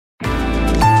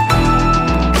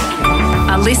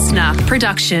listener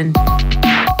production.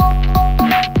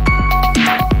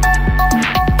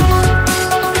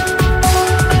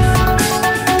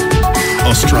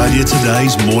 Australia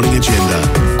Today's Morning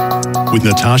Agenda with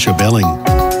Natasha Belling.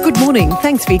 Good morning.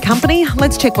 Thanks for your company.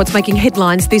 Let's check what's making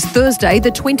headlines this Thursday, the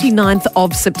 29th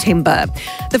of September.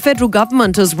 The federal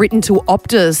government has written to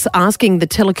Optus asking the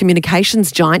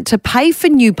telecommunications giant to pay for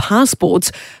new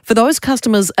passports for those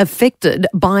customers affected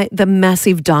by the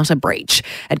massive data breach.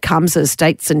 It comes as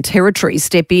states and territories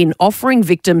step in, offering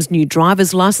victims new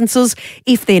driver's licences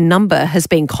if their number has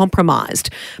been compromised.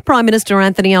 Prime Minister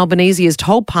Anthony Albanese has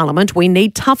told Parliament we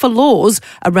need tougher laws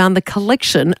around the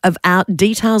collection of our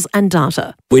details and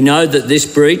data. We know that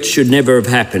this breach should never have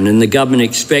happened, and the government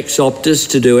expects Optus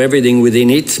to do everything within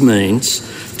its means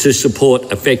to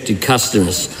support affected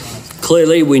customers.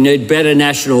 Clearly, we need better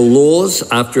national laws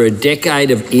after a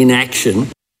decade of inaction.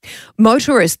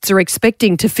 Motorists are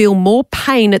expecting to feel more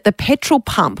pain at the petrol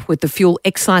pump with the fuel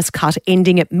excise cut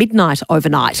ending at midnight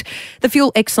overnight. The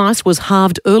fuel excise was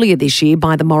halved earlier this year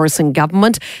by the Morrison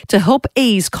government to help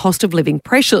ease cost of living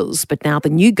pressures, but now the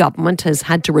new government has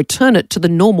had to return it to the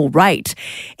normal rate.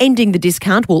 Ending the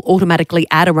discount will automatically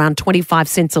add around 25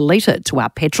 cents a litre to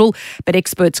our petrol, but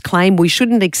experts claim we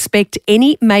shouldn't expect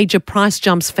any major price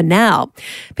jumps for now.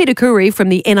 Peter Curry from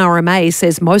the NRMA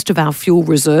says most of our fuel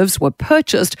reserves were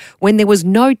purchased when there was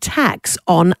no tax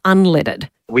on unleaded.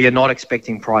 We are not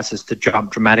expecting prices to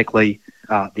jump dramatically.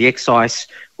 The excise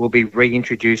will be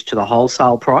reintroduced to the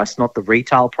wholesale price, not the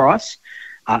retail price.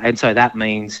 And so that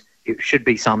means it should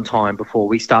be some time before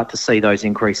we start to see those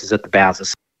increases at the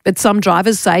bowsers. But some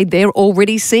drivers say they're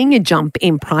already seeing a jump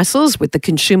in prices, with the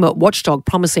consumer watchdog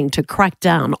promising to crack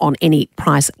down on any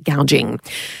price gouging.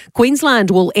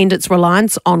 Queensland will end its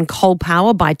reliance on coal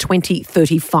power by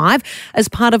 2035 as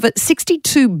part of a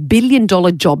 $62 billion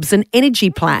jobs and energy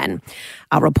plan.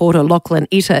 Our reporter Lachlan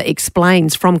Itter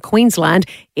explains from Queensland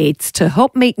it's to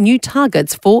help meet new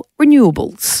targets for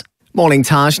renewables. Morning,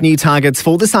 Tash. New targets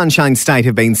for the Sunshine State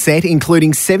have been set,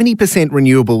 including 70%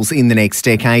 renewables in the next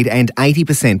decade and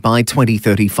 80% by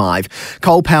 2035.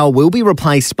 Coal power will be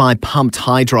replaced by pumped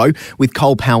hydro, with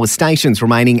coal power stations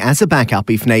remaining as a backup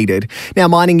if needed. Now,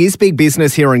 mining is big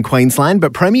business here in Queensland,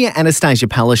 but Premier Anastasia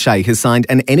Palaszczuk has signed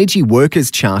an Energy Workers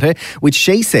Charter, which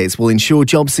she says will ensure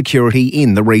job security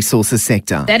in the resources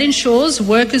sector. That ensures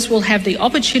workers will have the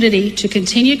opportunity to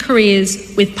continue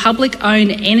careers with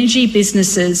public-owned energy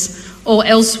businesses or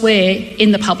elsewhere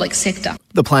in the public sector.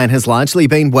 The plan has largely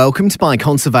been welcomed by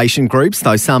conservation groups,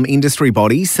 though some industry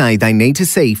bodies say they need to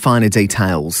see finer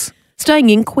details.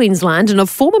 Staying in Queensland, and a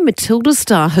former Matilda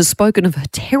star has spoken of a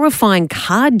terrifying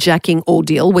carjacking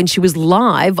ordeal when she was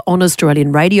live on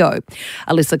Australian radio.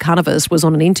 Alyssa Carnivus was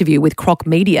on an interview with Croc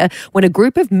Media when a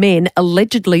group of men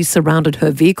allegedly surrounded her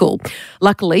vehicle.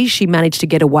 Luckily, she managed to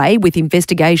get away, with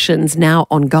investigations now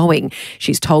ongoing.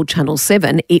 She's told Channel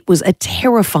 7 it was a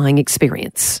terrifying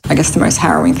experience. I guess the most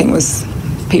harrowing thing was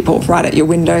people right at your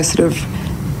window sort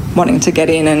of wanting to get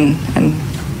in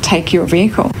and take your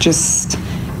vehicle. Just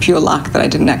pure luck that I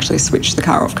didn't actually switch the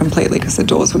car off completely, because the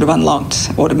doors would have unlocked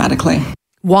automatically.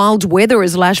 Wild weather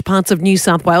has lashed parts of New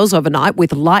South Wales overnight,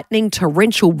 with lightning,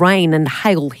 torrential rain and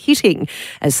hail hitting.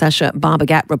 As Sasha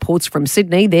Barbagat reports from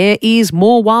Sydney, there is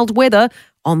more wild weather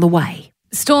on the way.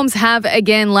 Storms have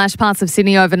again lashed parts of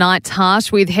Sydney overnight,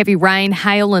 Tash, with heavy rain,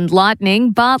 hail and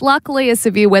lightning, but luckily a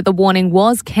severe weather warning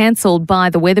was cancelled by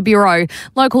the Weather Bureau.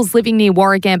 Locals living near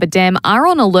Warragamba Dam are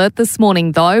on alert this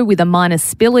morning, though, with a minor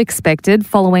spill expected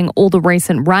following all the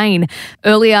recent rain.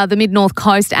 Earlier, the mid-north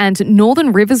coast and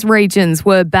northern rivers regions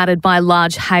were battered by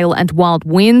large hail and wild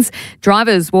winds.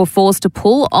 Drivers were forced to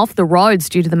pull off the roads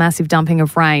due to the massive dumping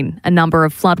of rain. A number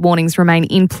of flood warnings remain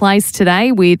in place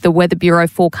today, with the Weather Bureau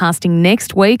forecasting next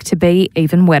week to be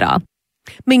even wetter.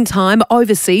 Meantime,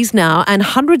 overseas now, and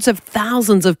hundreds of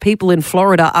thousands of people in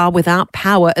Florida are without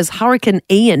power as Hurricane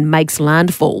Ian makes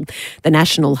landfall. The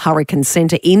National Hurricane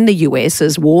Center in the US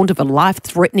has warned of a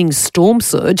life-threatening storm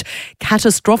surge,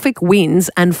 catastrophic winds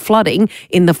and flooding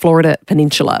in the Florida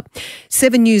Peninsula.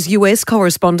 7 News US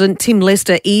correspondent Tim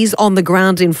Lester is on the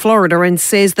ground in Florida and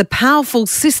says the powerful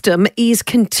system is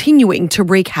continuing to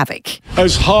wreak havoc.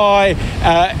 As high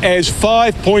as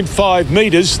 5.5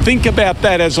 metres. Think about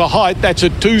that as a height. That's a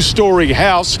 2-storey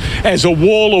house as a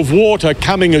wall of water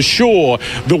coming ashore.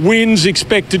 The wind's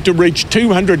expected to reach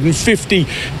 250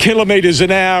 kilometres an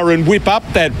hour and whip up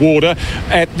that water.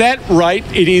 At that rate,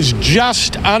 it is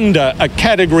just under a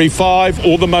Category 5,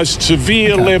 or the most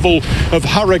severe level of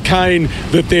hurricane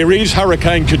that there is.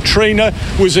 Hurricane Katrina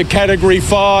was a Category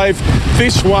 5.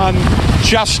 This one,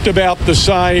 just about the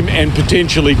same and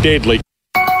potentially deadly.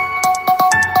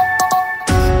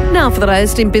 Now for the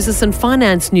latest in business and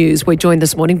finance news, we're joined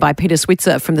this morning by Peter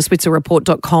Switzer from the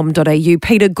switzerreport.com.au.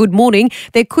 Peter, good morning.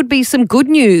 There could be some good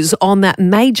news on that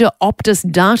major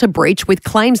Optus data breach with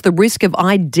claims the risk of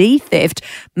ID theft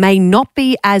may not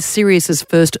be as serious as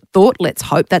first thought. Let's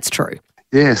hope that's true.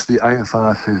 Yes, the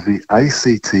AFR says the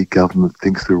ACT government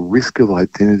thinks the risk of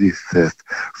identity theft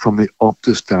from the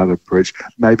Optus data breach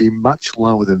may be much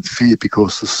lower than feared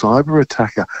because the cyber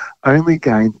attacker only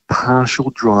gained partial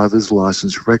driver's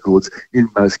licence records in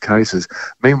most cases.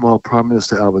 Meanwhile, Prime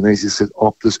Minister Albanese said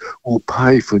Optus will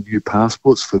pay for new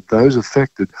passports for those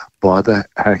affected by the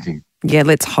hacking. Yeah,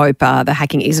 let's hope the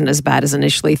hacking isn't as bad as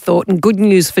initially thought. And good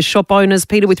news for shop owners,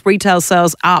 Peter, with retail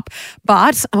sales up.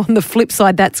 But on the flip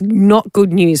side, that's not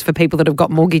good news for people that have got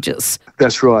mortgages.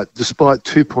 That's right. Despite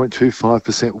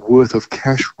 2.25% worth of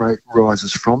cash rate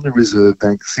rises from the Reserve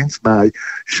Bank since May,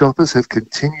 shoppers have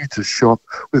continued to shop,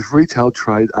 with retail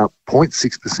trade up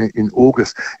 0.6% in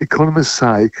August. Economists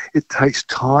say it takes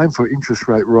time for interest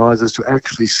rate rises to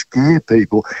actually scare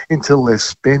people into less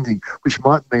spending, which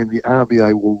might mean the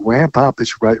RBA will ramp up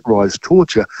its rate rise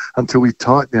torture until we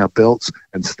tighten our belts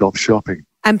and stop shopping.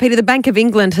 And Peter, the Bank of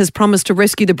England has promised to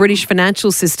rescue the British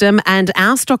financial system, and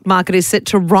our stock market is set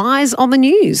to rise on the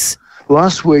news.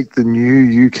 Last week, the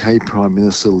new UK Prime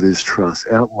Minister Liz Truss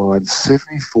outlined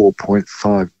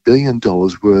 $74.5 billion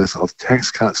worth of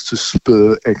tax cuts to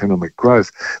spur economic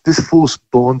growth. This forced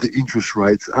bond interest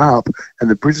rates up, and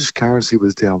the British currency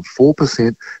was down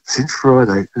 4% since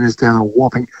Friday and is down a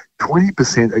whopping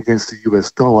 20% against the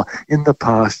US dollar in the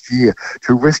past year.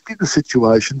 To rescue the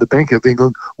situation, the Bank of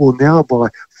England will now buy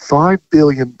 £5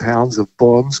 billion of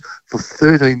bonds for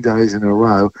 13 days in a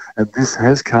row, and this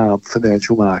has calmed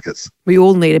financial markets. We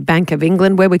all need a Bank of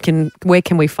England. Where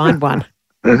can we find one?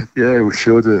 Yeah, we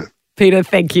sure do. Peter,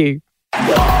 thank you.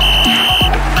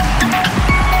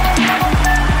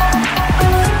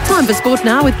 Time for sport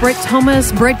now with Brett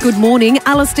Thomas. Brett, good morning.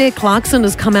 Alastair Clarkson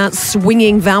has come out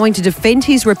swinging, vowing to defend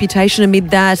his reputation amid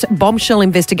that bombshell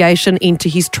investigation into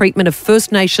his treatment of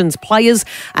First Nations players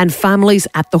and families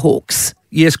at the Hawks.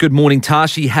 Yes, good morning,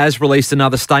 Tash. He has released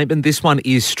another statement. This one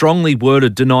is strongly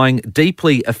worded, denying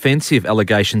deeply offensive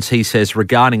allegations, he says,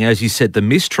 regarding, as you said, the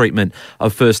mistreatment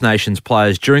of First Nations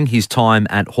players during his time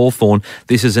at Hawthorn.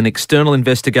 This is an external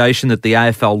investigation that the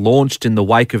AFL launched in the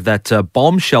wake of that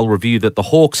bombshell review that the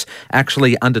Hawks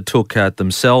actually undertook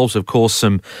themselves. Of course,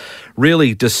 some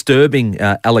really disturbing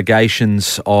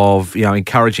allegations of,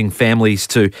 encouraging families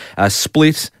to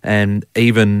split, and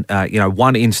even,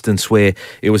 one instance where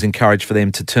it was encouraged for them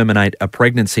to terminate a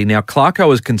pregnancy. Now,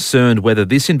 Clarko is concerned whether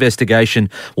this investigation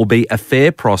will be a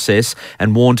fair process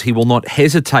and warned he will not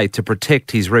hesitate to protect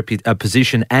his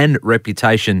position and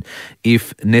reputation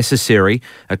if necessary.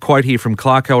 A quote here from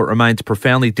Clarko: "It remains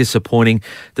profoundly disappointing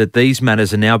that these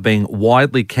matters are now being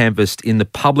widely canvassed in the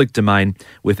public domain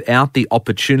without the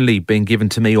opportunity being given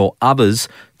to me or others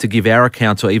to give our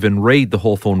accounts or even read the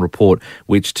Hawthorn report,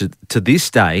 which to this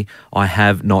day I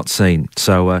have not seen."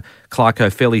 So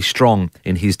Clarko fairly strong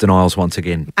in his denials once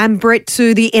again. And Brett,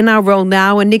 to the NRL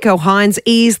now, and Nicho Hynes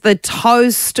is the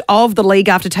toast of the league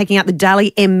after taking out the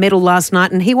Dally M medal last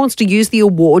night, and he wants to use the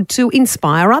award to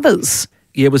inspire others.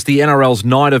 Yeah, it was the NRL's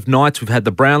night of nights. We've had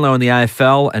the Brownlow in the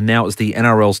AFL, and now it's the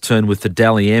NRL's turn with the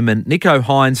Dally M. And Nicho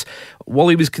Hynes, while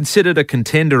he was considered a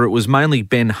contender, it was mainly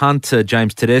Ben Hunt,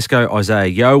 James Tedesco, Isaiah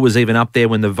Yeo was even up there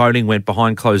when the voting went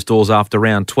behind closed doors after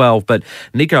round 12. But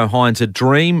Nicho Hynes, a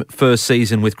dream first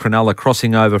season with Cronulla,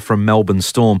 crossing over from Melbourne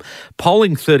Storm.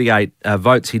 Polling 38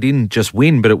 votes, he didn't just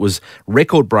win, but it was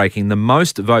record-breaking. The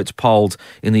most votes polled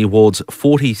in the award's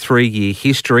 43-year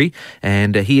history.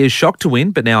 And he is shocked to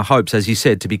win, but now hopes, as you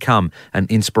said, to become an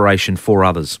inspiration for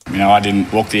others. I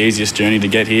didn't walk the easiest journey to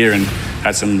get here and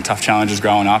had some tough challenges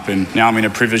growing up, and now I'm in a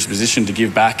privileged position to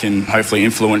give back and hopefully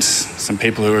influence some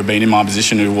people who have been in my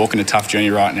position who are walking a tough journey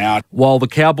right now. While the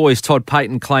Cowboys' Todd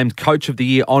Payton claimed Coach of the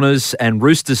Year honours, and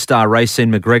Roosters star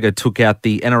Racine McGregor took out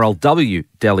the NRLW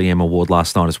Dally M Award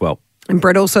last night as well. And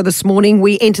Brett, also this morning,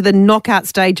 we enter the knockout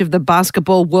stage of the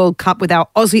Basketball World Cup with our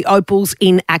Aussie Opals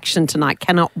in action tonight.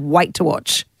 Cannot wait to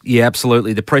watch. Yeah,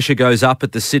 absolutely. The pressure goes up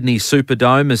at the Sydney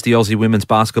Superdome as the Aussie women's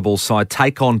basketball side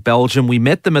take on Belgium. We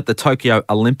met them at the Tokyo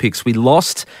Olympics. We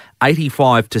lost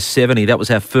 85-70. That was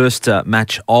our first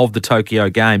match of the Tokyo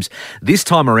Games. This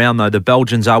time around, though, the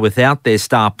Belgians are without their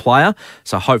star player,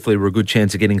 so hopefully we're a good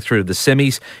chance of getting through to the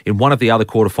semis. In one of the other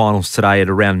quarterfinals today at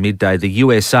around midday, the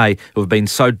USA, who have been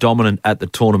so dominant at the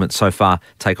tournament so far,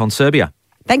 take on Serbia.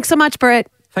 Thanks so much, Brett.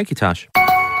 Thank you, Tash.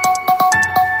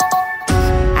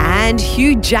 And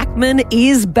Hugh Jackman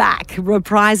is back,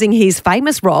 reprising his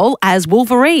famous role as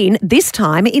Wolverine, this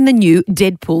time in the new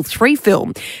Deadpool 3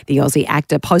 film. The Aussie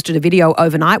actor posted a video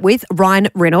overnight with Ryan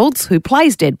Reynolds, who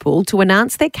plays Deadpool, to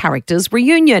announce their characters'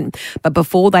 reunion. But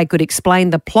before they could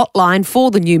explain the plot line for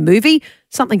the new movie,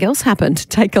 something else happened.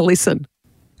 Take a listen.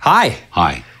 Hi.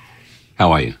 Hi.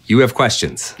 How are you? You have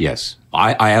questions. Yes.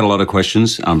 I had a lot of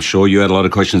questions. I'm sure you had a lot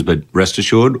of questions, but rest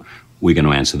assured, we're going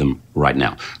to answer them right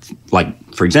now.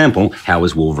 Like, for example, how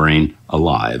is Wolverine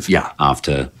alive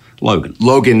after Logan?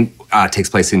 Logan takes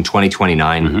place in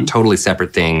 2029, totally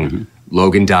separate thing.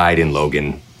 Logan died in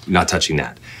Logan, not touching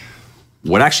that.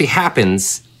 What actually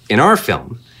happens in our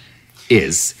film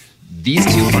is these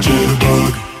two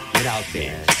get out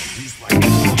there.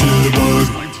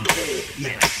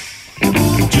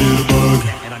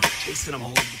 And I'm chasing them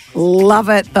all. Love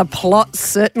it. The plot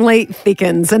certainly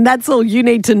thickens. And that's all you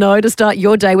need to know to start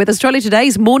your day with Australia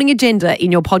Today's Morning Agenda in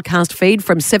your podcast feed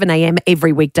from 7 a.m.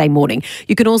 every weekday morning.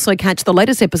 You can also catch the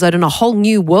latest episode in a whole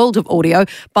new world of audio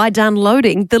by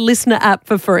downloading the Listener app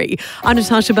for free. I'm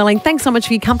Natasha Belling. Thanks so much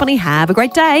for your company. Have a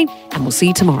great day, and we'll see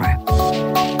you tomorrow.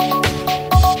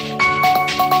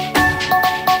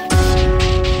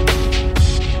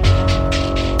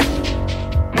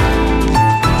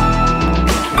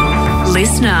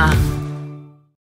 Listener.